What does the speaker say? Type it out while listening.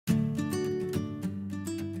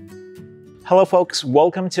Hello folks,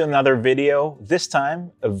 welcome to another video. This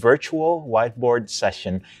time, a virtual whiteboard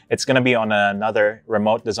session. It's going to be on another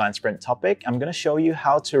remote design sprint topic. I'm going to show you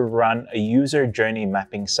how to run a user journey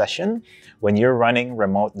mapping session when you're running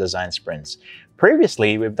remote design sprints.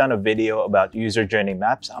 Previously, we've done a video about user journey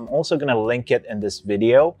maps. I'm also going to link it in this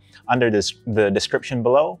video under the description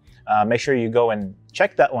below. Make sure you go and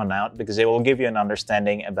check that one out because it will give you an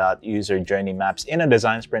understanding about user journey maps in a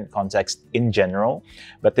design sprint context in general.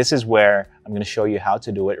 But this is where I'm going to show you how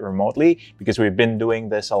to do it remotely because we've been doing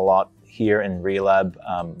this a lot here in Relab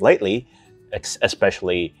lately,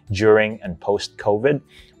 especially during and post-COVID.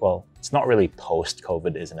 Well, it's not really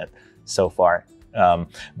post-COVID, isn't it, so far?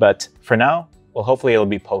 But for now, well, hopefully it'll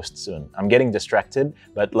be post soon. I'm getting distracted,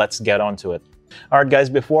 but let's get on to it. All right, guys,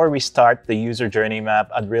 before we start the user journey map,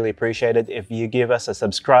 I'd really appreciate it if you give us a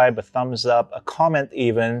subscribe, a thumbs up, a comment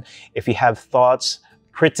even. If you have thoughts,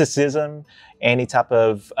 criticism, any type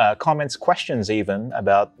of comments, questions even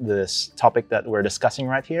about this topic that we're discussing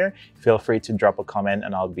right here, feel free to drop a comment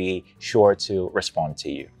and I'll be sure to respond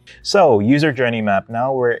to you. So, user journey map.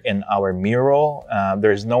 Now we're in our mural.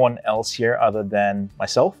 There's no one else here other than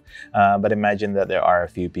myself, but imagine that there are a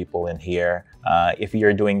few people in here. If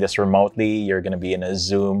you're doing this remotely, you're going to be in a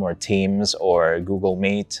Zoom or Teams or Google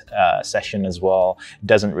Meet session as well. It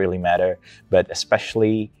doesn't really matter, but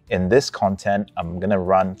especially in this content, I'm going to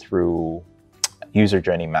run through user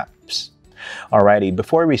journey maps. Alrighty,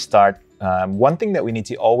 before we start, one thing that we need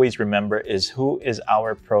to always remember is who is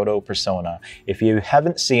our proto persona. If you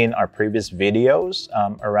haven't seen our previous videos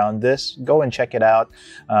around this, go and check it out.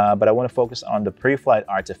 But I want to focus on the Preflight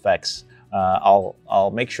artifacts.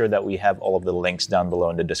 I'll make sure that we have all of the links down below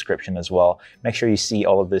in the description as well. Make sure you see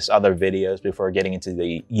all of these other videos before getting into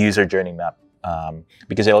the user journey map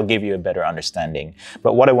because it'll give you a better understanding.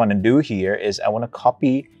 But what I want to do here is I want to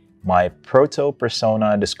copy my proto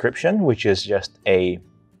persona description, which is just a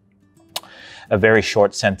very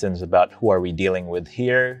short sentence about who are we dealing with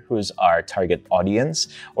here, who's our target audience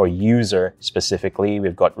or user specifically.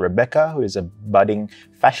 We've got Rebecca, who is a budding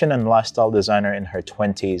fashion and lifestyle designer in her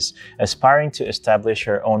 20s, aspiring to establish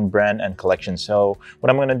her own brand and collection. So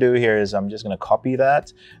what I'm going to do here is I'm just going to copy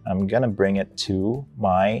that. I'm going to bring it to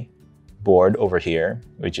my board over here,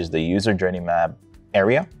 which is the user journey map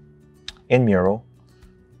area in Mural.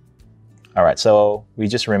 All right, so we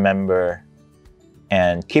just remember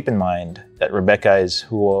and keep in mind that Rebecca is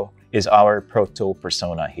who is our proto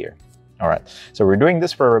persona here. All right, so we're doing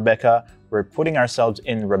this for Rebecca. We're putting ourselves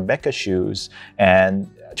in Rebecca's shoes and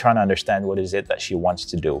trying to understand what is it that she wants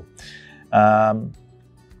to do.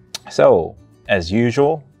 So as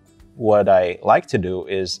usual, what I like to do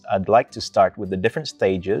is I'd like to start with the different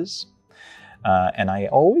stages. And I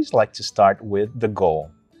always like to start with the goal.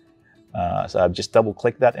 So I've just double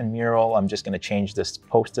clicked that in Mural. I'm just going to change this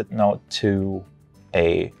post-it note to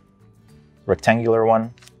a rectangular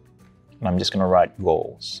one. And I'm just going to write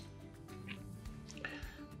goals.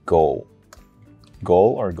 Goal.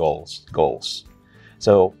 Goal or goals? Goals.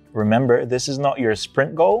 So remember, this is not your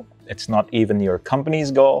sprint goal. It's not even your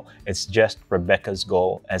company's goal. It's just Rebecca's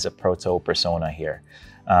goal as a proto persona here.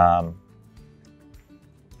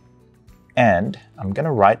 And I'm going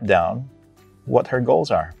to write down what her goals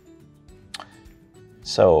are.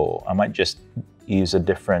 So I might just use a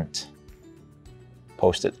different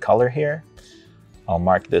post-it color here. I'll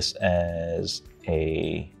mark this as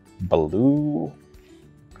a blue.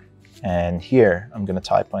 And here I'm going to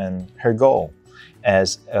type in her goal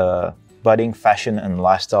as a budding fashion and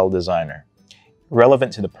lifestyle designer,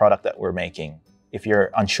 relevant to the product that we're making. If you're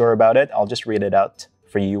unsure about it, I'll just read it out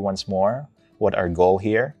for you once more, what our goal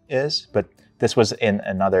here is. But this was in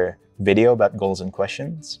another video about goals and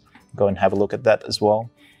questions. Go and have a look at that as well.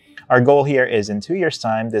 Our goal here is in 2 years'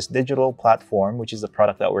 time, this digital platform, which is the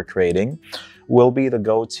product that we're creating, will be the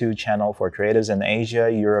go-to channel for creatives in Asia,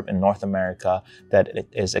 Europe, and North America that it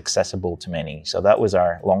is accessible to many. So that was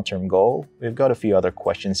our long-term goal. We've got a few other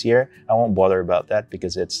questions here. I won't bother about that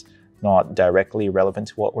because it's not directly relevant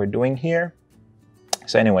to what we're doing here.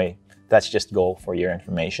 So anyway, that's just goal for your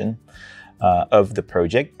information of the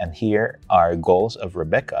project. And here are goals of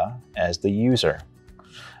Rebecca as the user.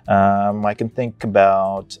 I can think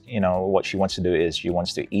about, what she wants to do is she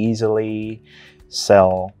wants to easily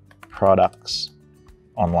sell products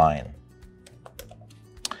online.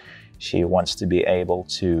 She wants to be able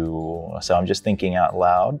to, so I'm just thinking out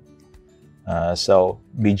loud. So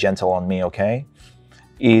be gentle on me, okay?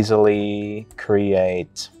 Easily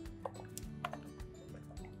create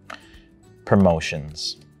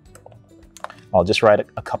promotions. I'll just write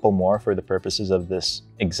a couple more for the purposes of this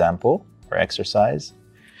example or exercise.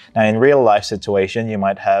 Now, in real life situation, you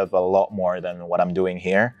might have a lot more than what I'm doing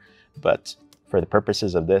here. but for the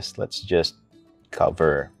purposes of this, let's just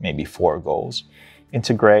cover maybe 4 goals.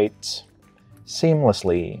 Integrate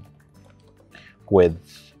seamlessly with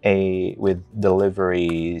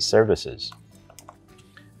delivery services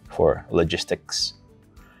for logistics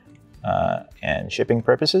and shipping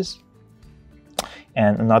purposes.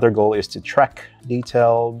 And another goal is to track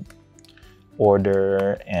detailed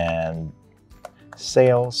order and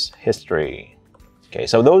sales history. Okay,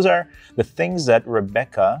 so those are the things that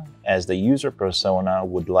Rebecca, as the user persona,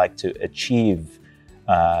 would like to achieve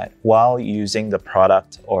while using the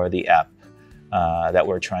product or the app that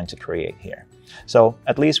we're trying to create here. So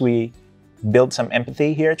at least we build some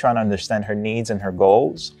empathy here, trying to understand her needs and her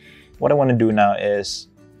goals. What I want to do now is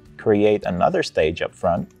create another stage up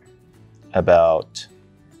front about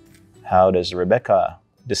how does Rebecca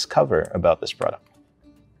discover about this product.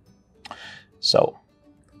 So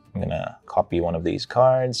I'm gonna copy one of these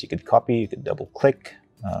cards. You could copy, you could double click,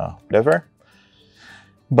 whatever.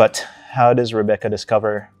 But how does Rebecca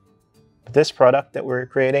discover this product that we're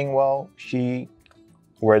creating? Well,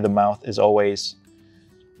 word of mouth is always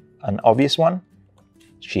an obvious one.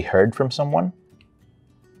 She heard from someone.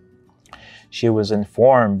 She was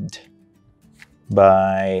informed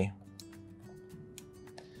by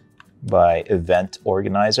event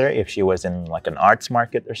organizer, if she was in like an arts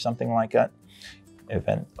market or something like that.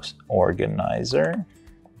 Event organizer.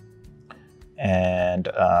 And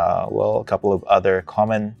well, a couple of other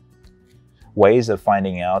common ways of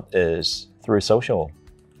finding out is through social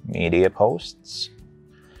media posts,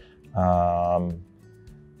 online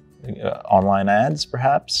ads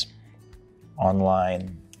perhaps,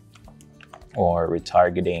 online or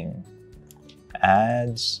retargeting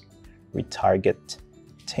ads,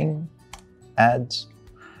 retargeting ads,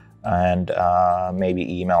 and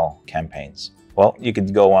maybe email campaigns. Well, you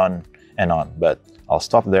could go on and on, but I'll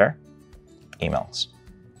stop there. Emails.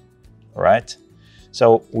 All right.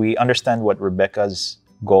 So we understand what Rebecca's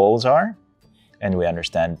goals are, and we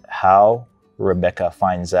understand how Rebecca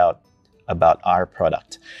finds out about our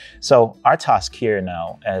product. So our task here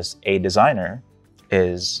now as a designer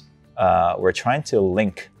is we're trying to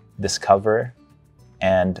link discover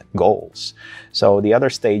and goals. So the other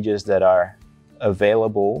stages that are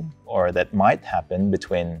available or that might happen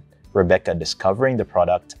between Rebecca discovering the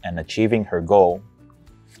product and achieving her goal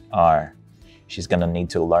are she's going to need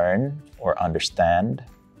to learn or understand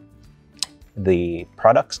the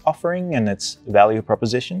product's offering and its value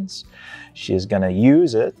propositions. She's going to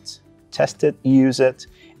use it, test it, use it,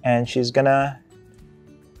 and she's going to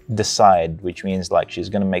decide, which means like she's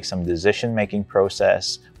going to make some decision-making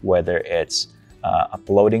process, whether it's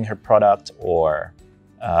uploading her product or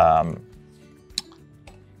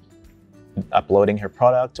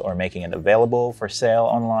making it available for sale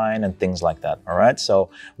online and things like that. All right. So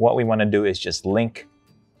what we want to do is just link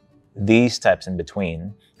these steps in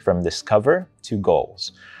between from discover to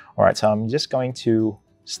goals. All right. So I'm just going to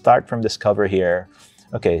start from discover here.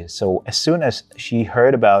 Okay. So as soon as she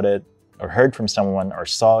heard about it or heard from someone or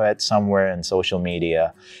saw it somewhere in social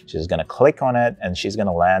media, she's going to click on it and she's going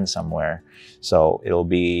to land somewhere. So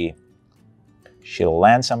she'll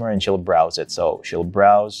land somewhere and she'll browse it. So she'll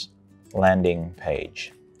browse landing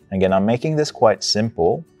page. Again, I'm making this quite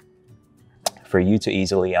simple for you to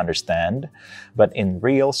easily understand, but in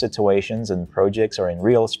real situations and projects or in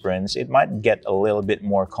real sprints, it might get a little bit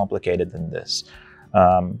more complicated than this.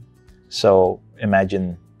 So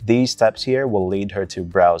imagine these steps here will lead her to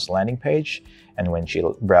browse landing page, and when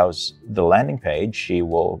she'll browse the landing page, she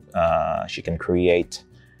can create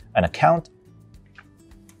an account.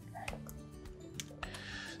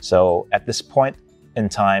 So at this point in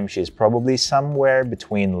time, she's probably somewhere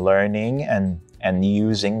between learning and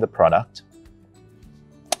using the product.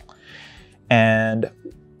 And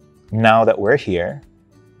now that we're here,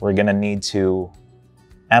 we're going to need to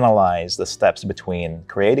analyze the steps between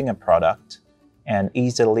creating a product and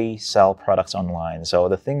easily sell products online. So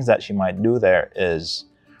the things that she might do there is,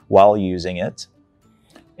 while using it,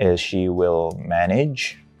 is she will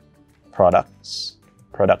manage products,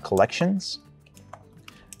 product collections.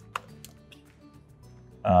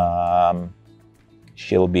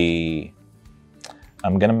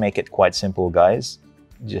 I'm gonna make it quite simple, guys,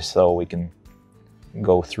 just so we can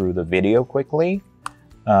go through the video quickly.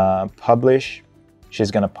 Publish,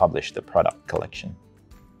 she's gonna publish the product collection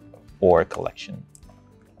or collection.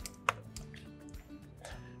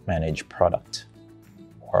 Manage product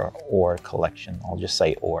or collection, I'll just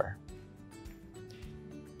say or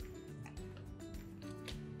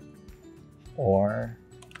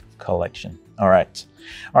collection. All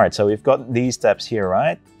right, so we've got these steps here,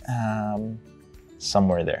 right?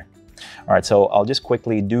 Somewhere there. All right, so I'll just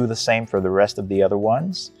quickly do the same for the rest of the other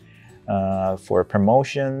ones. For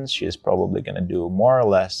promotions, she's probably going to do more or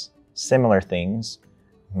less similar things.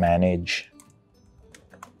 Manage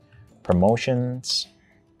promotions,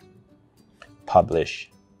 publish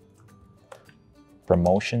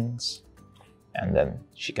promotions, and then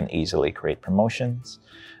she can easily create promotions.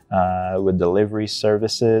 With delivery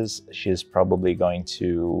services, she's probably going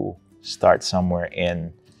to start somewhere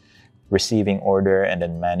in receiving order and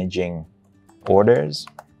then managing orders.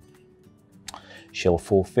 She'll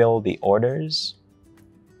fulfill the orders,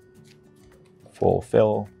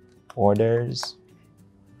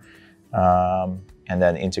 and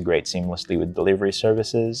then integrate seamlessly with delivery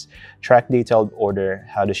services. Track detailed order.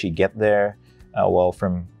 How does she get there? Well,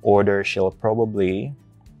 from order, she'll probably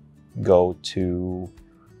go to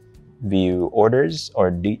view orders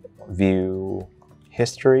or view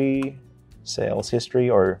history, sales history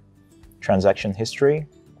or transaction history,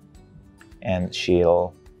 and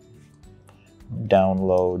she'll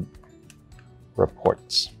download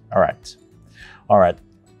reports. All right.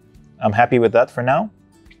 I'm happy with that for now.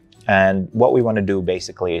 And what we want to do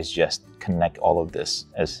basically is just connect all of this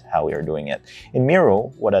as how we are doing it. In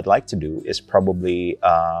Miro, what I'd like to do is probably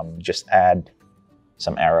just add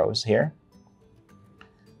some arrows here.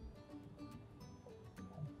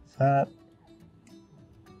 That.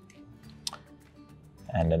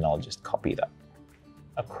 And then I'll just copy that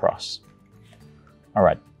across. All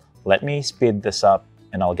right, let me speed this up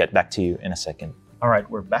and I'll get back to you in a second. All right,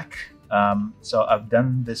 we're back. So I've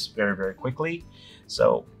done this very, very quickly.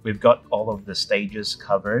 So we've got all of the stages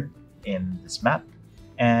covered in this map,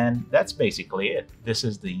 and that's basically it. This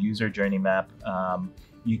is the user journey map.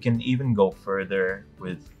 You can even go further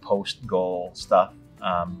with post-goal stuff,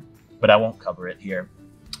 but I won't cover it here.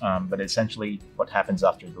 But essentially what happens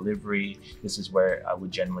after delivery, this is where I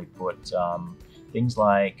would generally put things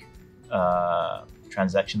like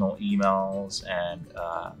transactional emails and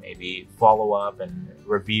maybe follow-up and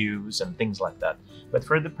reviews and things like that. But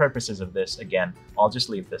for the purposes of this, again, I'll just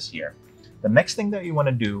leave this here. The next thing that you want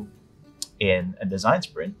to do in a design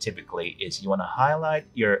sprint typically is you want to highlight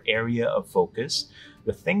your area of focus,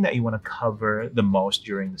 the thing that you want to cover the most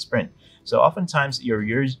during the sprint. So oftentimes your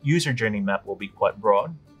user journey map will be quite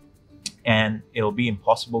broad, and it'll be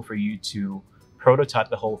impossible for you to prototype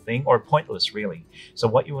the whole thing, or pointless really. So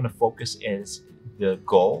what you want to focus is the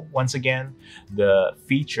goal, once again, the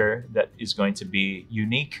feature that is going to be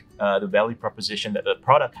unique, the value proposition that the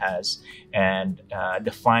product has, and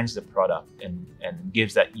defines the product and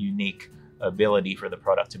gives that unique ability for the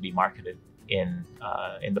product to be marketed in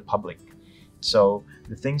the public. So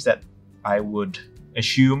the things that I would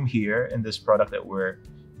assume here in this product that we're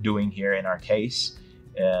doing here in our case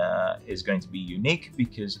is going to be unique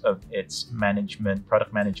because of its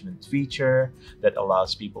product management feature that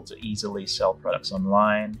allows people to easily sell products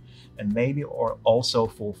online, and maybe or also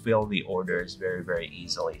fulfill the orders very, very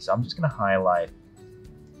easily. So I'm just going to highlight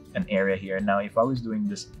an area here. Now, if I was doing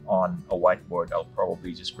this on a whiteboard, I'll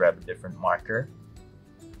probably just grab a different marker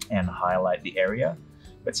and highlight the area.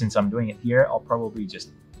 But since I'm doing it here, I'll probably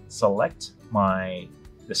just select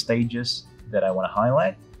the stages that I want to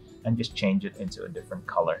highlight and just change it into a different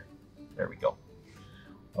color. There we go.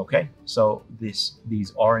 Okay, so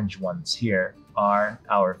these orange ones here are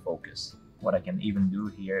our focus. What I can even do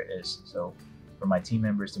here is, so for my team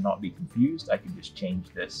members to not be confused, I can just change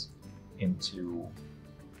this into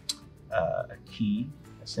a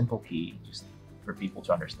simple key, just for people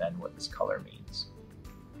to understand what this color means.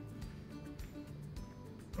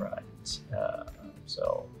 Right,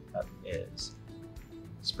 so that is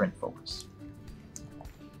sprint focus.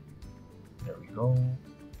 There we go.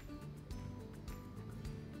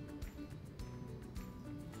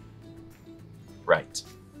 Right.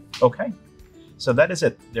 Okay. So that is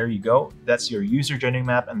it. There you go. That's your user journey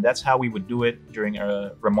map, and that's how we would do it during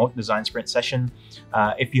a remote design sprint session.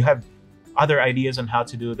 If you have other ideas on how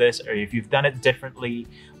to do this, or if you've done it differently,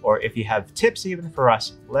 or if you have tips even for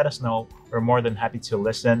us, let us know. We're more than happy to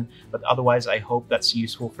listen. But otherwise, I hope that's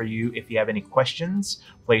useful for you. If you have any questions,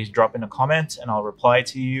 please drop in a comment and I'll reply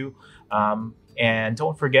to you. And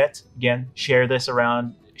don't forget, again, share this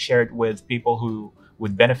around, share it with people who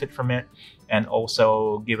would benefit from it, and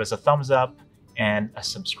also give us a thumbs up and a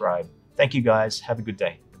subscribe. Thank you guys. Have a good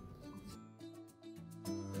day.